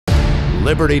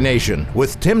Liberty Nation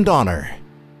with Tim Donner.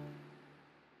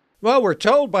 Well, we're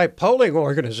told by polling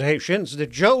organizations that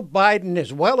Joe Biden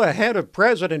is well ahead of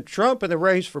President Trump in the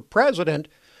race for president.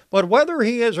 But whether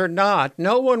he is or not,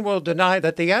 no one will deny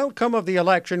that the outcome of the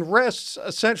election rests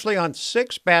essentially on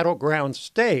 6 battleground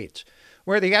states,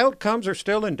 where the outcomes are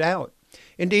still in doubt.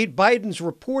 Indeed, Biden's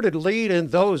reported lead in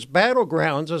those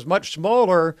battlegrounds is much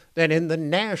smaller than in the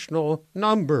national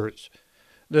numbers.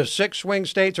 The 6 swing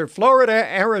states are Florida,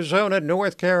 Arizona,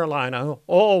 North Carolina,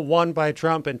 all won by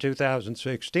Trump in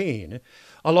 2016,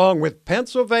 along with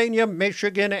Pennsylvania,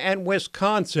 Michigan, and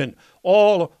Wisconsin,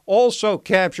 all also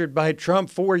captured by Trump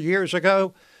 4 years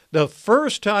ago. The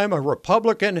first time a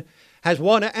Republican has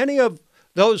won any of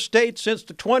those states since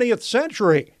the 20th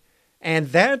century. And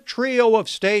that trio of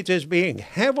states is being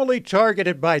heavily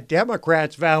targeted by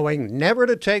Democrats vowing never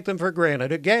to take them for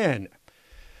granted again.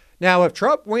 Now, if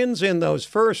Trump wins in those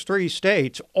first 3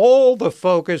 states, all the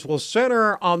focus will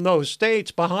center on those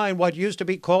states behind what used to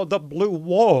be called the Blue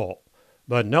Wall,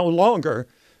 but no longer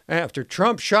after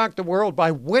Trump shocked the world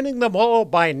by winning them all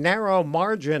by narrow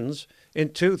margins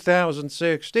in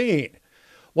 2016.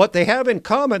 What they have in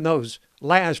common, those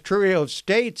last trio of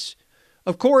states,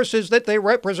 of course, is that they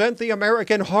represent the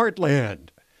American heartland.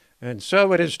 And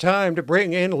so it is time to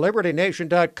bring in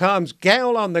LibertyNation.com's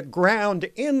gal on the ground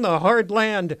in the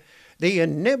heartland, the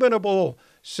inimitable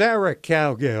Sarah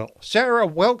Cowgill. Sarah,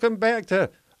 welcome back to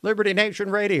Liberty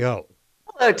Nation Radio.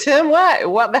 Hello, Tim.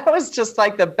 What? That was just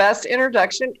like the best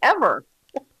introduction ever.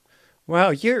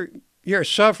 Well, you're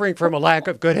suffering from a lack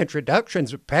of good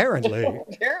introductions, apparently.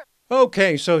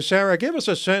 Okay, so Sarah, give us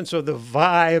a sense of the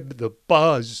vibe, the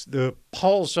buzz, the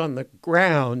pulse on the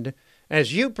ground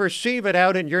as you perceive it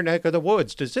out in your neck of the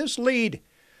woods. Does this lead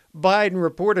Biden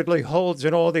reportedly holds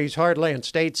in all these heartland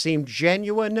states seem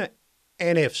genuine?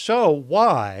 And if so,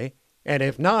 why? And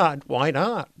if not, why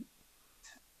not?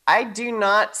 I do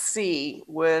not see,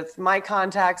 with my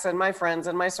contacts and my friends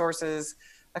and my sources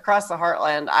across the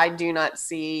heartland, I do not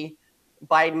see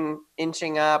Biden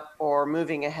inching up or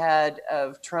moving ahead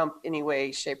of Trump any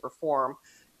way, shape, or form.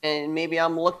 And maybe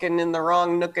I'm looking in the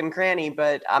wrong nook and cranny,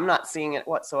 but I'm not seeing it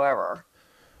whatsoever.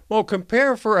 Well,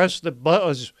 compare for us the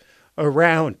buzz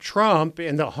around Trump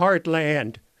in the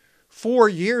heartland 4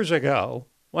 years ago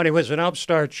when he was an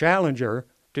upstart challenger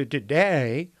to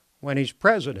today when he's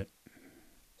president.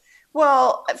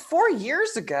 Well, 4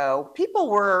 years ago, people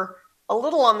were a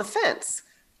little on the fence.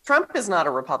 Trump is not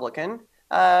a Republican.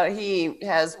 He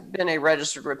has been a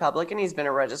registered Republican. He's been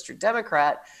a registered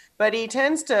Democrat, but he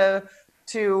tends to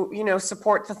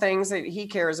support the things that he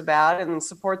cares about and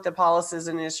support the policies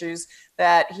and issues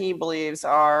that he believes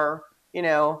are,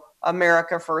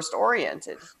 America first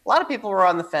oriented. A lot of people were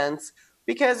on the fence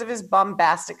because of his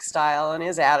bombastic style and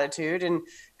his attitude. And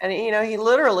he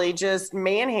literally just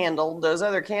manhandled those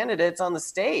other candidates on the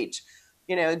stage,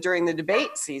 during the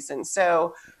debate season.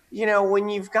 So, when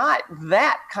you've got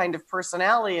that kind of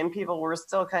personality and people were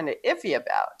still kind of iffy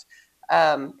about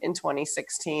in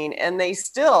 2016, and they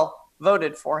still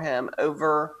voted for him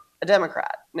over a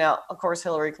Democrat. Now, of course,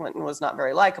 Hillary Clinton was not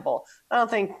very likable. I don't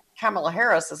think Kamala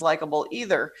Harris is likable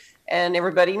either. And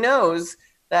everybody knows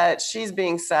that she's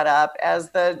being set up as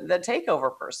the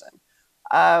takeover person.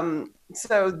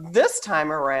 So this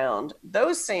time around,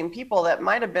 those same people that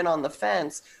might have been on the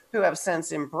fence who have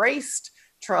since embraced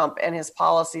Trump and his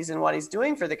policies and what he's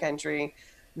doing for the country,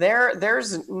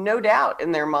 there's no doubt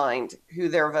in their mind who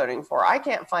they're voting for. I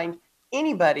can't find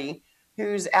anybody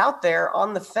who's out there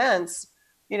on the fence,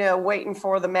 waiting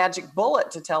for the magic bullet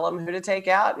to tell them who to take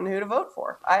out and who to vote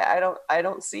for. I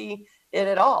don't see it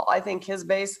at all. I think his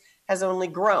base has only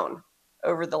grown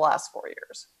over the last 4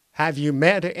 years. Have you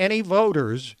met any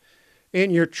voters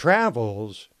in your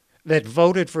travels that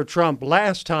voted for Trump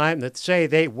last time that say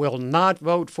they will not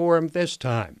vote for him this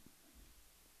time?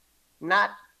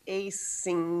 Not a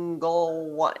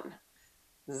single one.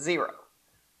 Zero.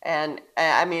 And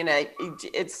I mean,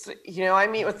 it's, I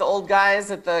meet with the old guys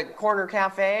at the corner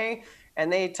cafe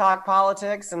and they talk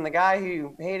politics, and the guy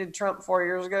who hated Trump 4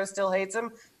 years ago still hates him,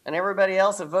 and everybody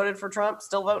else that voted for Trump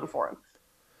still voting for him.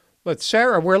 But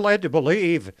Sarah, we're led to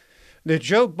believe that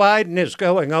Joe Biden is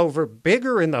going over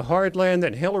bigger in the heartland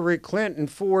than Hillary Clinton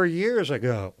 4 years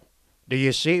ago. Do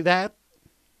you see that?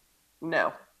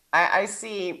 No. I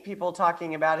see people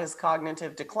talking about his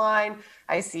cognitive decline.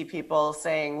 I see people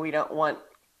saying we don't want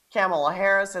Kamala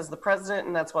Harris as the president,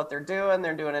 and that's what they're doing.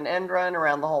 They're doing an end run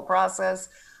around the whole process.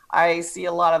 I see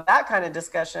a lot of that kind of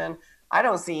discussion. I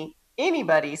don't see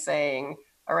anybody saying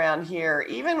around here,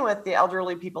 even with the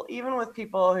elderly people, even with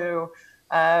people who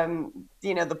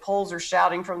The polls are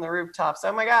shouting from the rooftops,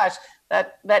 oh my gosh,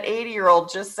 that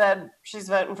 80-year-old just said she's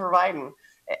voting for Biden.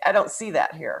 I don't see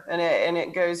that here. And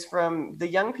it goes from the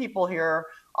young people here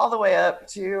all the way up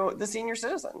to the senior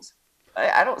citizens.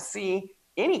 I don't see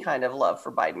any kind of love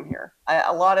for Biden here.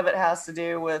 A lot of it has to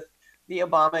do with the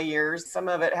Obama years. Some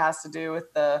of it has to do with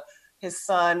his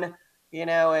son,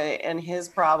 and his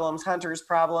problems, Hunter's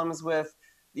problems with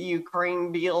the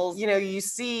Ukraine deals. You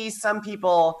see some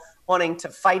people wanting to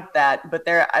fight that, but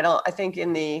I think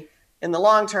in the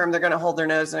long term, they're going to hold their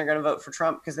nose and they're going to vote for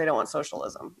Trump because they don't want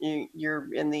socialism.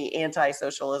 You're in the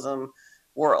anti-socialism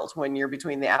world when you're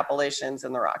between the Appalachians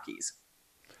and the Rockies.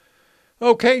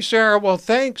 Okay, Sarah. Well,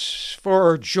 thanks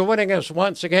for joining us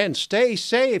once again. Stay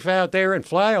safe out there in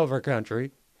flyover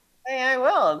country. Hey, I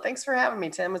will. Thanks for having me,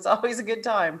 Tim. It's always a good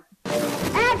time.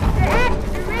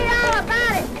 Extra, read all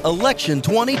about it. Election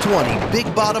 2020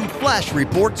 Big Bottom Flash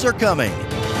Reports are coming.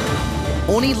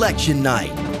 On election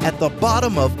night, at the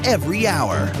bottom of every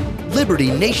hour,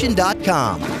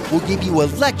 LibertyNation.com will give you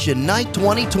Election Night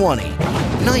 2020,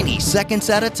 90 seconds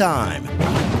at a time,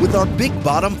 with our Big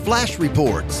Bottom Flash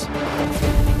Reports.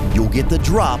 You'll get the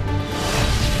drop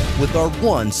with our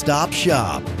one-stop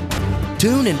shop.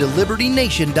 Tune into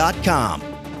LibertyNation.com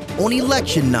on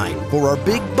election night for our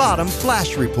Big Bottom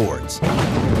Flash Reports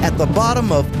at the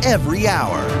bottom of every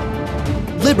hour.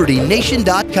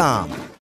 LibertyNation.com.